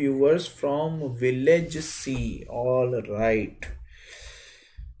mail viewers from village C. Alright,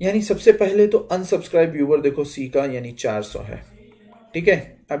 यानी सबसे पहले तो अनसब्सक्राइब व्यूअर देखो सी का, यानी 400 है, ठीक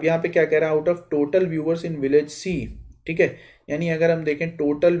है। अब यहाँ पे क्या कह रहा है, out of total viewers in village सी, ठीक है, यानी अगर हम देखें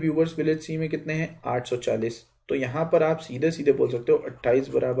टोटल व्यूअर्स विलेज सी में कितने हैं, 840, तो यहाँ पर आप सीधे सीधे बोल सकते हो 28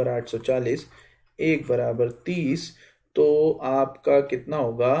 = 840, 1 = 30, तो आपका कितना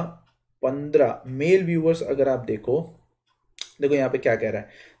होगा 15 मेल व्यूअर्स। अगर आप देखो यहाँ पे क्या कह रहा है,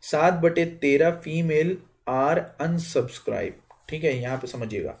 7/13 फीमेल आर अनसब्सक्राइब, ठीक है, यहाँ पे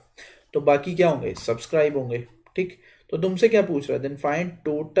समझिएगा, तो बाकी क्या होंगे, सब्सक्राइब होंगे, ठीक। तो तुमसे क्या पूछ रहा है, then find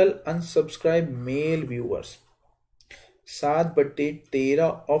total unsubscribe mail viewers, 7/13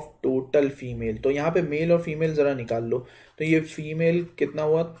 of total female, तो यहाँ पे मेल और फीमेल जरा निकाल लो, तो ये फीमेल कितना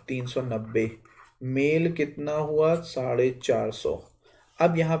हुआ 390, मेल कितना हुआ 450।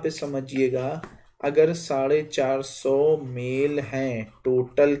 अब यहाँ पे समझिएगा, अगर 450 मेल हैं,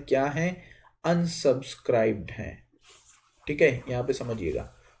 टोटल क्या हैं, अनसब्सक्राइब्ड हैं, ठीक है, यहाँ पे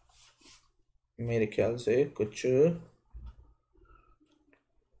समझिएगा, मेरे ख्याल से कुछ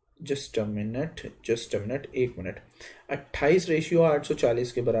जस्ट अ मिनट 1 मिनट,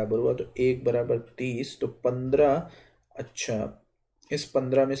 28:840 के बराबर हुआ, तो 1 = 30, तो 15, अच्छा इस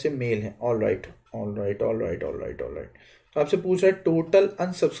 15 में से मेल है। ऑलराइट, तो आपसे पूछ रहा है total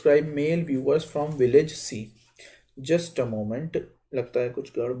unsubscribe mail viewers from village C. Just a moment, लगता है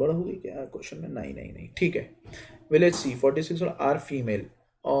कुछ गड़बड़ होगी क्या क्वेश्चन में, नहीं, ठीक है। विलेज सी 46 और are female.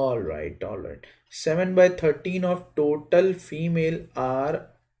 Alright, 7/13 of total female are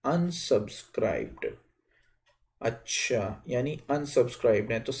अनसब्सक्राइब्ड। अच्छा, यानी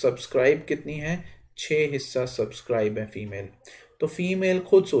अनसब्सक्राइब्ड है, तो सब्सक्राइब कितनी है, 6 हिस्सा सब्सक्राइब है फीमेल, तो फीमेल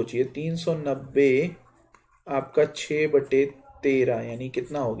खुद सोचिए 390 आपका 6/13 यानी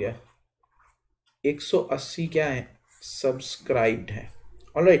कितना हो गया, 180 क्या है, सब्सक्राइब्ड है।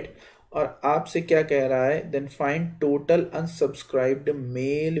 ऑलराइट, और आपसे क्या कह रहा है, then find total अनसब्सक्राइब्ड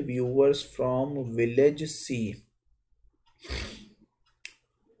mail viewers from village C.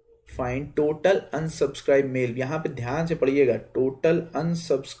 Find total unsubscribe mail, यहां पे ध्यान से पढ़िएगा, total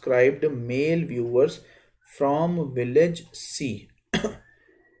अनसब्सक्राइब्ड mail viewers from village C.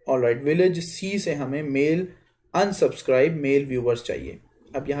 Alright, village सी से हमें मेल अनसब्सक्राइब मेल व्यूअर्स चाहिए।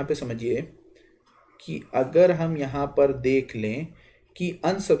 अब यहाँ पे समझिए कि अगर हम यहाँ पर देख लें कि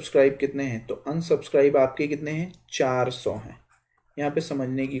अनसब्सक्राइब कितने हैं, तो अनसब्सक्राइब आपके कितने हैं, 400 हैं। यहाँ पे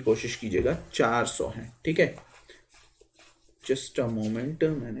समझने की कोशिश कीजिएगा, 400 हैं, ठीक है। जस्ट अ मोमेंट,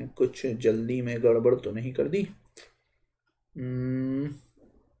 मैंने कुछ जल्दी में गड़बड़ तो नहीं कर दी।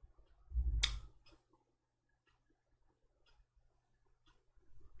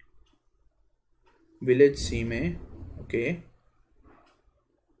 विलेज सी में, ओके,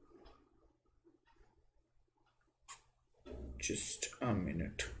 जस्ट अ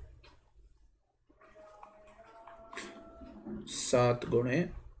मिनट, 7 गुणे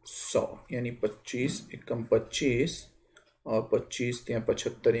 100 यानी 25, एकम 25 और 25 या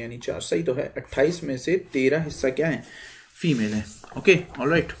 75 यानी 4, सही तो है। 28 में से 13 हिस्सा क्या है, फीमेल है। Okay,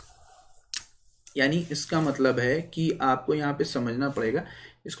 alright. यानी इसका मतलब है कि आपको यहाँ पे समझना पड़ेगा,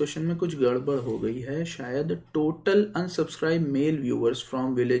 इस क्वेश्चन में कुछ गड़बड़ हो गई है शायद। Total unsubscribe mail viewers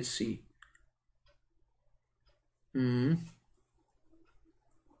from village C,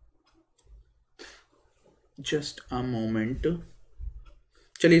 just a moment,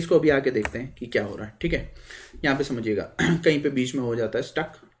 चलिए इसको अभी आके देखते हैं कि क्या हो रहा है, ठीक है। यहाँ पे समझिएगा कहीं पे बीच में हो जाता है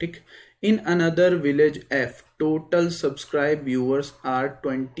स्टक, ठीक। In another village F total subscribe viewers are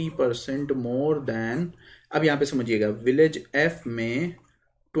 20% more than, अब यहाँ पे समझिएगा विलेज एफ में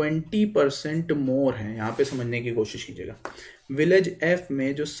 20% मोर है, यहाँ पे समझने की कोशिश कीजिएगा। विलेज एफ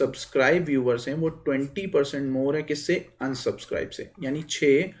में जो सब्सक्राइब व्यूअर्स हैं वो 20% मोर है, किससे, अनसब्सक्राइब से, यानी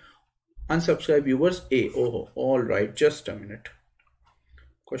 6 अनसब्सक्राइब व्यूअर्स ए। ओहो, all right, just a minute,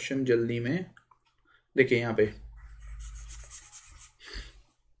 question जल्दी में देखिए यहाँ पे,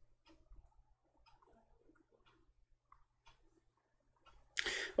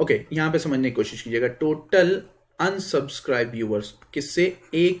 ओके, यहाँ पे समझने की कोशिश कीजिएगा। टोटल अनसब्सक्राइब व्यूअर्स किससे,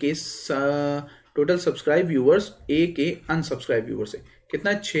 ए के, टोटल सब्सक्राइब व्यूअर्स ए के अनसब्सक्राइब व्यूअर्स से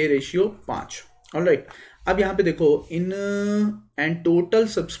कितना, 6:5। ऑलराइट, अब यहाँ पे देखो, in and total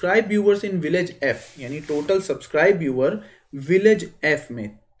subscribe viewers in village F, यानी total subscribe viewer village F में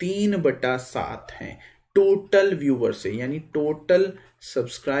 3/7 हैं टोटल व्यूअर से, यानी टोटल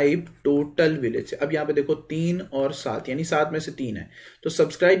सब्सक्राइब टोटल विलेज से। अब यहाँ पे देखो 3 और 7, यानी 7 में से 3 है, तो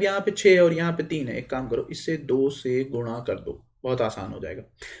सब्सक्राइब यहाँ पे 6 और यहाँ पे 3 है। एक काम करो, इससे 2 से गुणा कर दो, बहुत आसान हो जाएगा।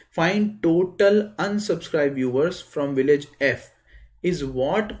 Find total unsubscribe viewers from village F is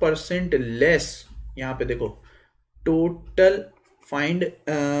what percent less, यहाँ पे देखो total, find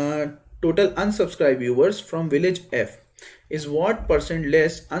total unsubscribe viewers from village F is what percent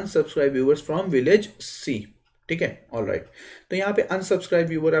less unsubscribe viewers from village C, ठीक है। ऑल राइट, तो यहाँ पे अनसब्सक्राइब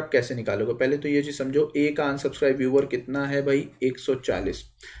व्यूअर आप कैसे निकालोगे, पहले तो ये चीज समझो, ए का अनसब्सक्राइब व्यूअर कितना है भाई, 140।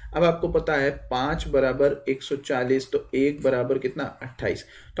 अब आपको पता है 5 बराबर 140, तो 1 बराबर कितना, 28।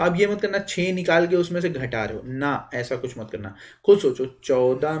 तो आप ये मत करना 6 निकाल के उसमें से घटा रहे हो ना, ऐसा कुछ मत करना, खुद सोचो,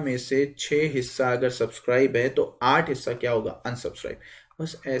 14 में से 6 हिस्सा अगर सब्सक्राइब है तो 8 हिस्सा क्या होगा, अनसब्सक्राइब।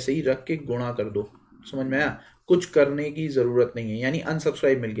 बस ऐसे ही रख के गुणा कर दो, समझ में आया, कुछ करने की जरूरत नहीं है। यानी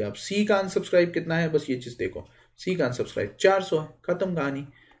अनसब्सक्राइब मिल गया। अब सी का अनसब्सक्राइब कितना है, बस ये चीज देखो, सी का अनसब्सक्राइब 400 है, खत्म कहानी।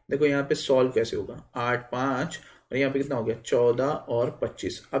 देखो यहाँ पे सॉल्व कैसे होगा, 8, 5 और यहाँ पे कितना हो गया, 14 और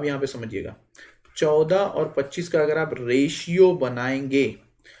 25। अब यहाँ पे समझिएगा, 14 और 25 का अगर आप रेशियो बनाएंगे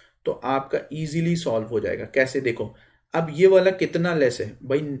तो आपका इजीली सॉल्व हो जाएगा। कैसे, देखो, अब ये वाला कितना लेस है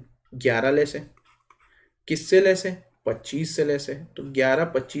भाई, 11 लेस है, किससे लेस है, 25 से लेस है, तो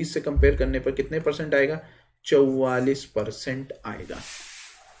 11 25 से कंपेयर करने पर कितने परसेंट आएगा, 44% आएगा।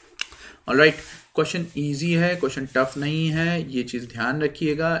 ऑलराइट, क्वेश्चन इजी है, क्वेश्चन टफ नहीं है, ये चीज ध्यान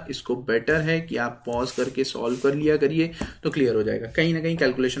रखिएगा। इसको बेटर है कि आप पॉज करके सॉल्व कर लिया करिए, तो क्लियर हो जाएगा। कहीं ना कहीं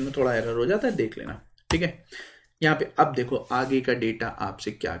कैलकुलेशन में थोड़ा एरर हो जाता है, देख लेना, ठीक है। यहाँ पे अब देखो आगे का डेटा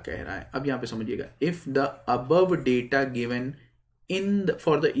आपसे क्या कह रहा है। अब यहाँ पे समझिएगा, if the above data given in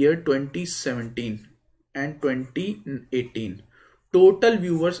for the year 2017 and 2018 total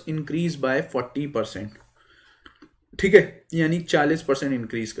viewers increase by 40%, ठीक है, यानी 40%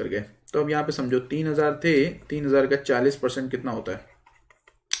 इंक्रीज कर गए। तो अब यहाँ पे समझो 3000 थे, 3000 का 40% कितना होता है,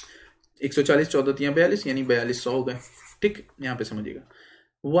 140, 14 3 42, यानी 4200 हो गए, ठीक। यहाँ पे समझिएगा,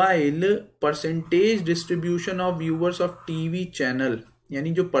 while percentage distribution of viewers of TV channel,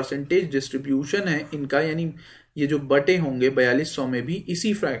 यानी जो परसेंटेज डिस्ट्रीब्यूशन है इनका, यानी ये जो बटे होंगे 4200 में भी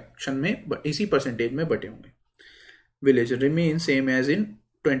इसी फ्रैक्शन में, इसी परसेंटेज में बटे होंगे। Village remain same as in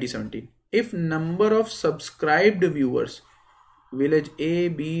 2017। If number of subscribed viewers village A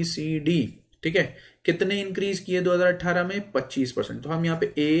B C D, ठीक है, कितने इंक्रीज किए 2018 में, 25%। तो हम यहाँ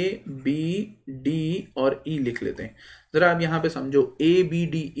पे ए बी डी और ई लिख लेते हैं। जरा आप यहाँ पे समझो, ए बी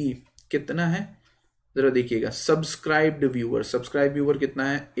डी ई कितना है, जरा देखिएगा, सब्सक्राइब्ड व्यूअर, सब्सक्राइब व्यूअर कितना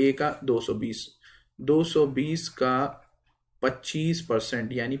है, ए का 220, 220 का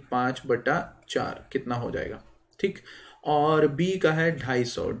 25% यानी 5/4 कितना हो जाएगा, ठीक। और बी का है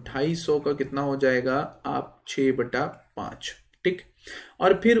 250 का कितना हो जाएगा आप 6/5, ठीक।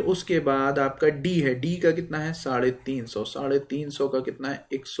 और फिर उसके बाद आपका डी है, डी का कितना है 350 का कितना है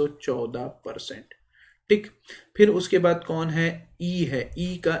 114%, ठीक। फिर उसके बाद कौन है, ई है,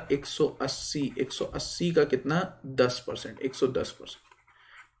 ई का 180 का कितना 10%, 110%,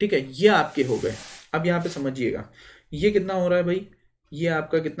 ठीक है। ये आपके हो गए। अब यहां पे समझिएगा ये कितना हो रहा है भाई, ये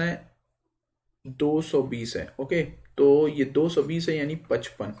आपका कितना है 220 है, ओके। तो ये 220 है यानी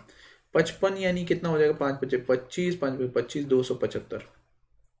 55 यानी कितना हो जाएगा 5 बचे 25, 5 बचे 25, 275,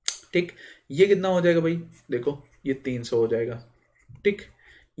 ठीक। ये कितना हो जाएगा भाई, देखो ये 300 हो जाएगा, ठीक।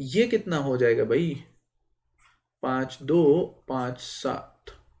 ये कितना हो जाएगा भाई 5 2 5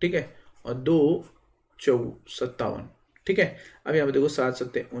 7, ठीक है, और 2 57, ठीक है। अब यहाँ पे देखो 7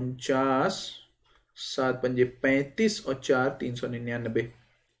 7 49, 7 5 35 और 4 399,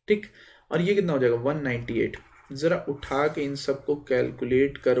 ठीक। और ये कितना हो जाएगा 198। जरा उठा के इन सबको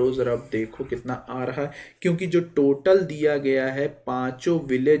कैलकुलेट करो, जरा आप देखो कितना आ रहा है, क्योंकि जो टोटल दिया गया है पांचों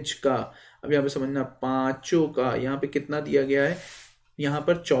विलेज का, अब यहाँ पे समझना पांचों का यहाँ पे कितना दिया गया है, यहाँ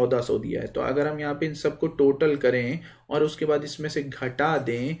पर 1400 दिया है। तो अगर हम यहाँ पे इन सबको टोटल करें और उसके बाद इसमें से घटा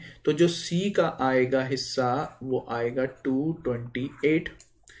दें तो जो सी का आएगा हिस्सा वो आएगा 228।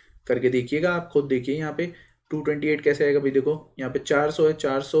 करके देखिएगा, आप खुद देखिए यहाँ पे 228 कैसे आएगा भाई, देखो यहाँ पे 400 है,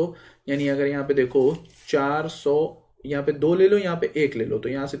 400 यानी अगर यहाँ पे देखो 400, यहाँ पे 2 ले लो, यहाँ पे 1 ले लो, तो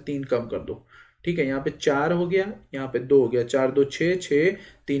यहाँ से 3 कम कर दो, ठीक है। यहाँ पे 4 हो गया, यहाँ पे 2 हो गया, 4 2 6 6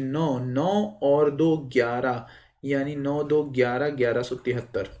 3 9 9 और 2 11 यानी 9 2 11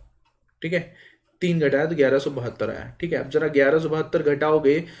 1173, ठीक है। 3 घटाया तो 1172 आया, ठीक है। अब जरा 1172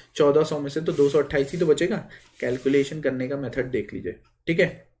 घटाओगे 1400 में से तो 228 ही तो बचेगा। कैलकुलेशन करने का मेथड देख लीजिए, ठीक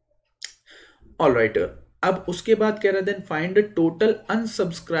है। ऑलराइट, अब उसके बाद कह रहे then find the total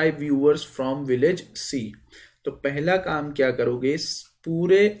unsubscribe viewers from village सी। तो पहला काम क्या करोगे,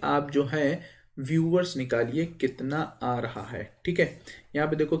 पूरे आप जो है व्यूअर्स निकालिए कितना आ रहा है, ठीक है। यहाँ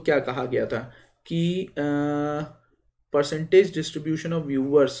पे देखो क्या कहा गया था कि परसेंटेज डिस्ट्रीब्यूशन ऑफ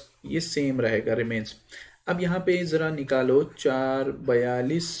व्यूअर्स ये सेम रहेगा, रिमेन्स। अब यहाँ पे जरा निकालो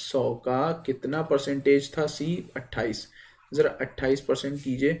 4200 का कितना परसेंटेज था, सी 28, जरा 28%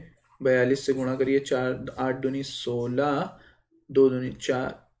 कीजिए, 42 से गुणा करिए, 4 8 दूनी 16, 2 दूनी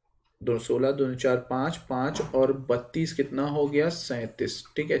 4, 2 16, 2 4 5 5 और 32 कितना हो गया 37,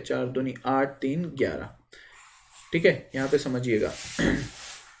 ठीक है। 4 दूनी 8 3 11, ठीक है। यहाँ पे समझिएगा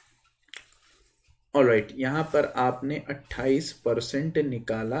ऑलराइट, यहाँ पर आपने 28%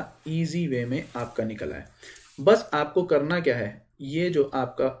 निकाला, इजी वे में आपका निकला है। बस आपको करना क्या है, ये जो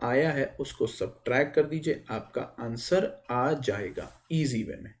आपका आया है उसको सब्ट्रैक्ट कर दीजिए, आपका आंसर आ जाएगा इजी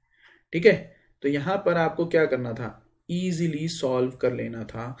वे में, ठीक है। तो यहां पर आपको क्या करना था, इजीली सॉल्व कर लेना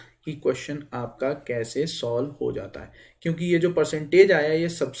था कि क्वेश्चन आपका कैसे सॉल्व हो जाता है, क्योंकि ये जो परसेंटेज आया ये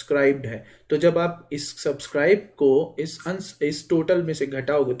सब्सक्राइब्ड है। तो जब आप इस सब्सक्राइब को इस टोटल में से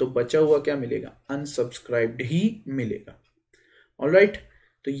घटाओगे तो बचा हुआ क्या मिलेगा, अनसब्सक्राइब्ड ही मिलेगा। ऑलराइट,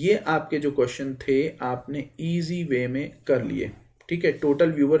 तो ये आपके जो क्वेश्चन थे आपने इजी वे में कर लिए, ठीक है।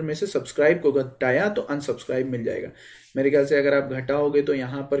 टोटल व्यूअर में से सब्सक्राइब को घटाया तो अनसब्सक्राइब मिल जाएगा। मेरे ख्याल से अगर आप घटाओगे तो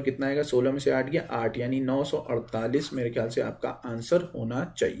यहाँ पर कितना आएगा, 16 में से 8 गया 8 यानी 948 मेरे ख्याल से आपका आंसर होना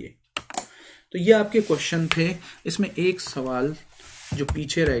चाहिए। तो ये आपके क्वेश्चन थे। इसमें एक सवाल जो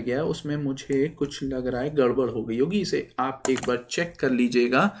पीछे रह गया उसमें मुझे कुछ लग रहा है गड़बड़ हो गई होगी, इसे आप एक बार चेक कर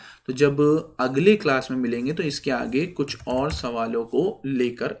लीजिएगा। तो जब अगले क्लास में मिलेंगे तो इसके आगे कुछ और सवालों को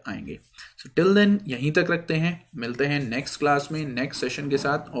लेकर आएंगे। सो टिल देन यहीं तक रखते हैं, मिलते हैं नेक्स्ट क्लास में नेक्स्ट सेशन के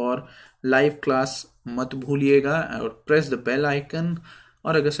साथ। और लाइव क्लास मत भूलिएगा और प्रेस द बेल आइकन।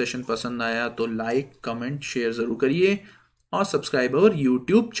 और अगर सेशन पसंद आया तो लाइक कमेंट शेयर जरूर करिए और subscribe our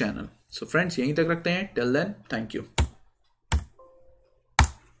YouTube channel. So friends यहीं तक रखते हैं, टिल देन थैंक यू।